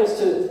that bring us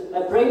to?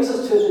 It brings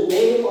us to the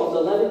name of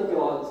the living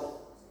God.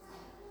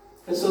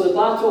 And so the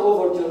battle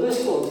over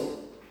Jerusalem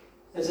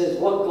is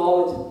what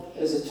God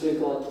is a true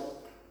God.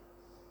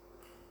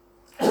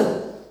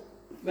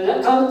 When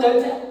it comes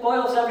down to it,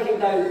 boils everything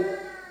down,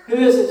 who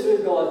is the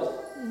true God?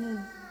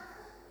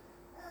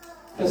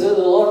 Is it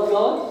the Lord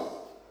God?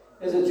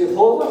 Is it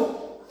Jehovah?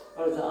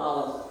 Or is it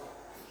Allah?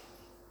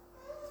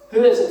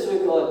 Who is the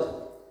true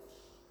God?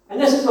 And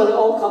this is what it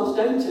all comes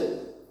down to.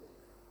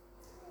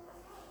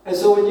 And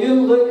so when you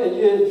look and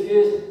you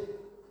view,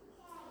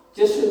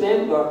 just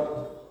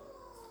remember,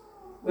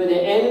 when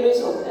the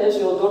enemies of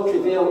Israel don't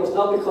prevail, it's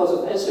not because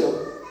of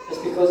Israel. It's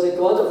because the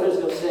God of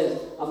Israel says,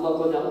 I'm not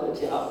going to allow it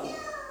to happen.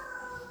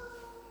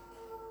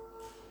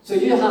 So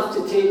you have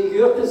to take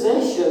your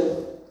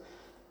position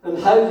and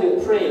how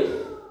you pray.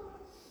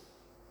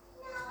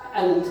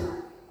 And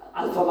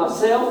for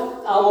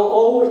myself, I will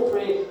always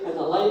pray in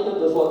alignment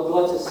with what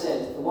God has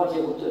said and what He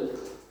will do.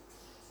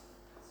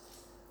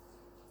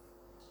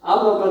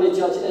 I'm not going to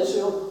judge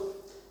Israel.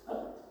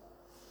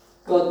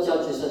 God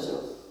judges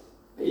Israel.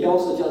 But He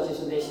also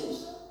judges the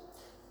nations.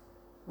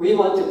 We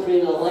want to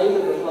pray in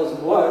alignment with His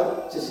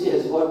Word to see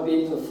His Word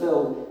being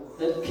fulfilled.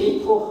 That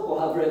people will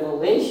have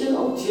revelation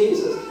of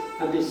Jesus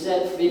and be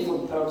set free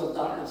from powers of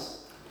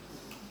darkness.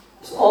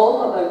 It's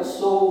all about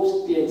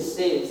souls being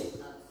saved.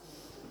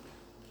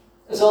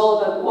 It's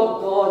all about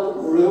what God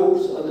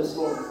rules on the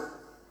throne.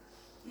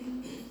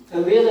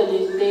 And we're in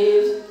these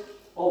days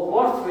of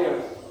warfare,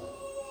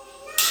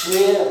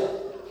 where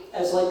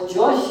it's like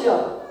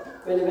Joshua,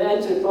 when he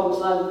went into the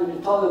promised land, when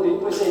he told the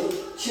people, he said,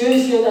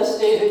 choose you this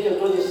day who you're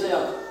going to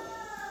serve.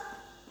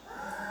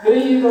 Who are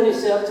you going to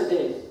serve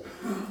today?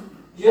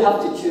 You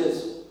have to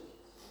choose.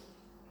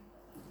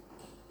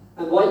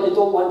 And what you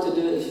don't want to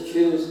do is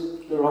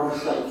choose the wrong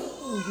side.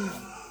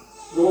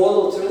 The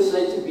only true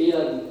side to be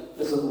in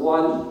is the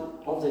one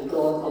of the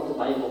God of the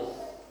Bible.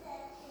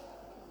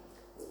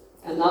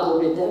 And that will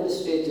be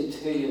demonstrated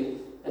to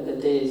you in the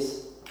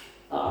days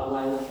that are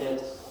lying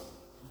ahead.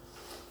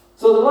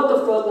 So the Word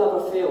of God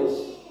never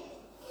fails.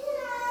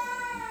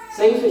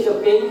 Things which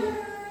have been,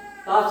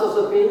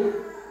 battles have been,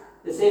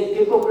 the same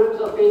people groups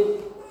have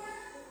been,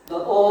 they're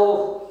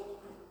all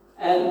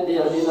in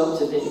the arena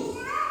today.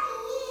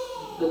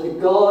 That the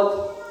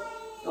God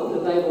of the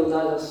Bible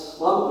neither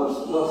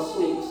slumbers nor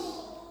sleeps,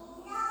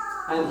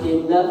 and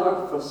He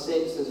never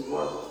forsakes His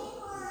word.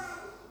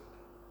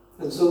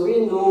 And so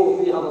we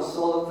know we have a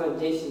solid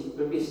foundation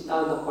when we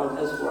stand upon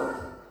His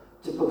word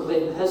to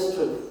proclaim His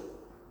truth.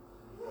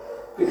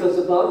 Because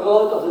the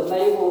God of the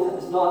Bible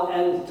is not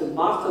into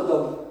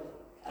martyrdom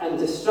and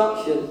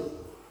destruction,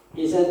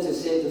 He's in to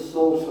save the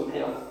souls from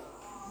hell.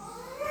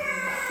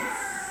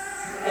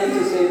 And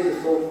to save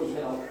the soul from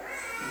hell.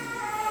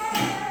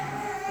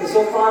 And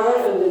so,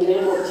 Father, in the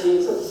name of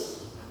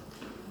Jesus,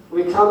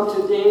 we come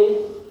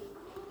today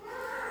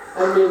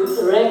and we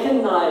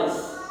recognize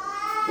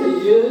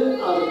that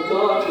You are the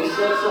God who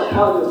sits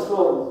upon the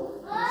throne.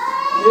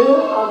 You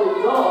are the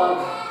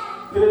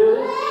God who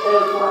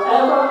is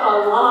forever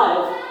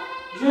alive.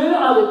 You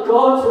are the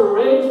God who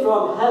reigns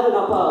from heaven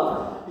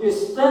above. You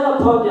stand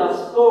upon your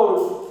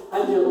throne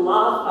and you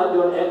laugh at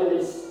your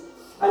enemies.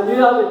 And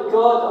You are the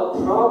God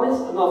of promise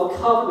and of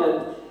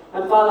covenant.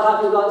 And Father,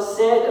 have You not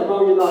said and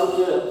will You not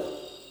do it?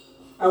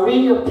 And we,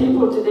 Your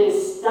people today,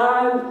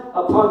 stand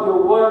upon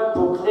Your word,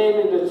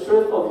 proclaiming the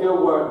truth of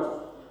Your word.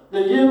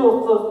 That You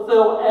will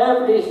fulfill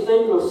every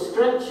single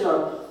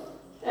scripture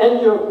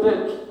in Your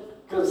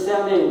book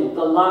concerning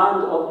the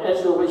land of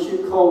Israel, which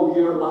You call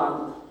Your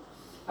land.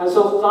 And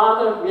so,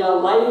 Father, we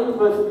align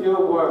with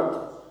Your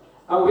word.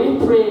 And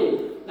we pray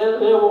that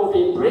there will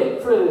be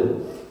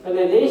breakthrough in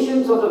the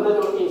nations of the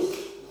Middle East,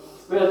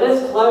 where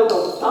this cloud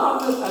of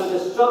darkness and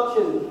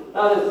destruction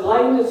that has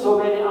blinded so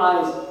many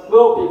eyes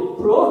will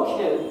be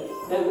broken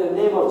in the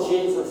name of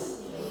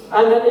Jesus.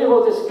 And that they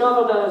will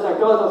discover that as a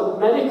God of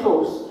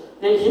miracles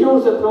that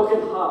heals the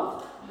broken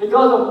heart, the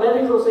God of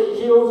miracles that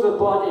heals the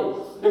body,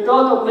 the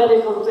God of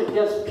miracles that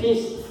gives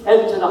peace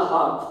into the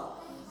heart.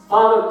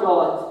 Father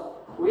God,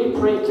 we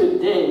pray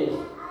today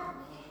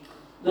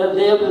that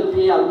there would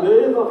be a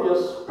move of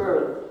Your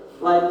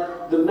Spirit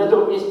like the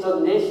Middle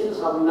Eastern nations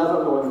have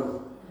never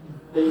known.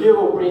 That You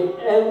will bring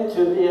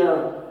into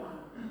their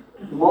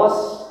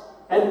mosques,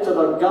 into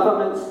their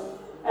governments,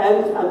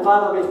 and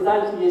Father, we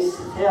thank You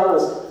tell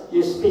us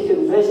You speak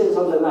in visions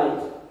of the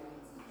night.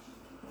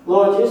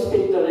 Lord, You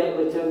speak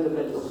directly to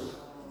individuals.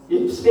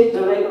 You speak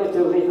directly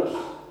to leaders.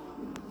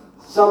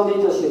 Some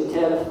leaders You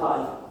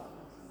terrify.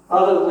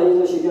 Other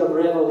leaders, you give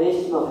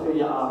revelation of who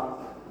you are.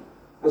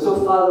 And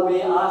so, Father,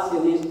 we ask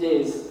in these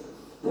days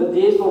that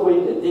these will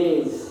be the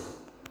days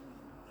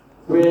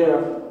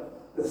where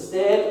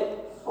instead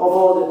of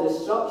all the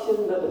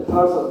destruction that the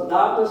powers of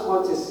darkness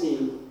want to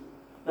see,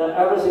 that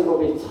everything will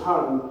be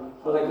turned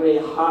for a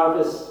great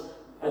harvest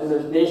in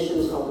the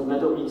nations of the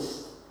Middle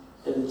East.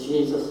 In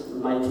Jesus'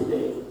 mighty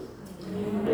name. Amen.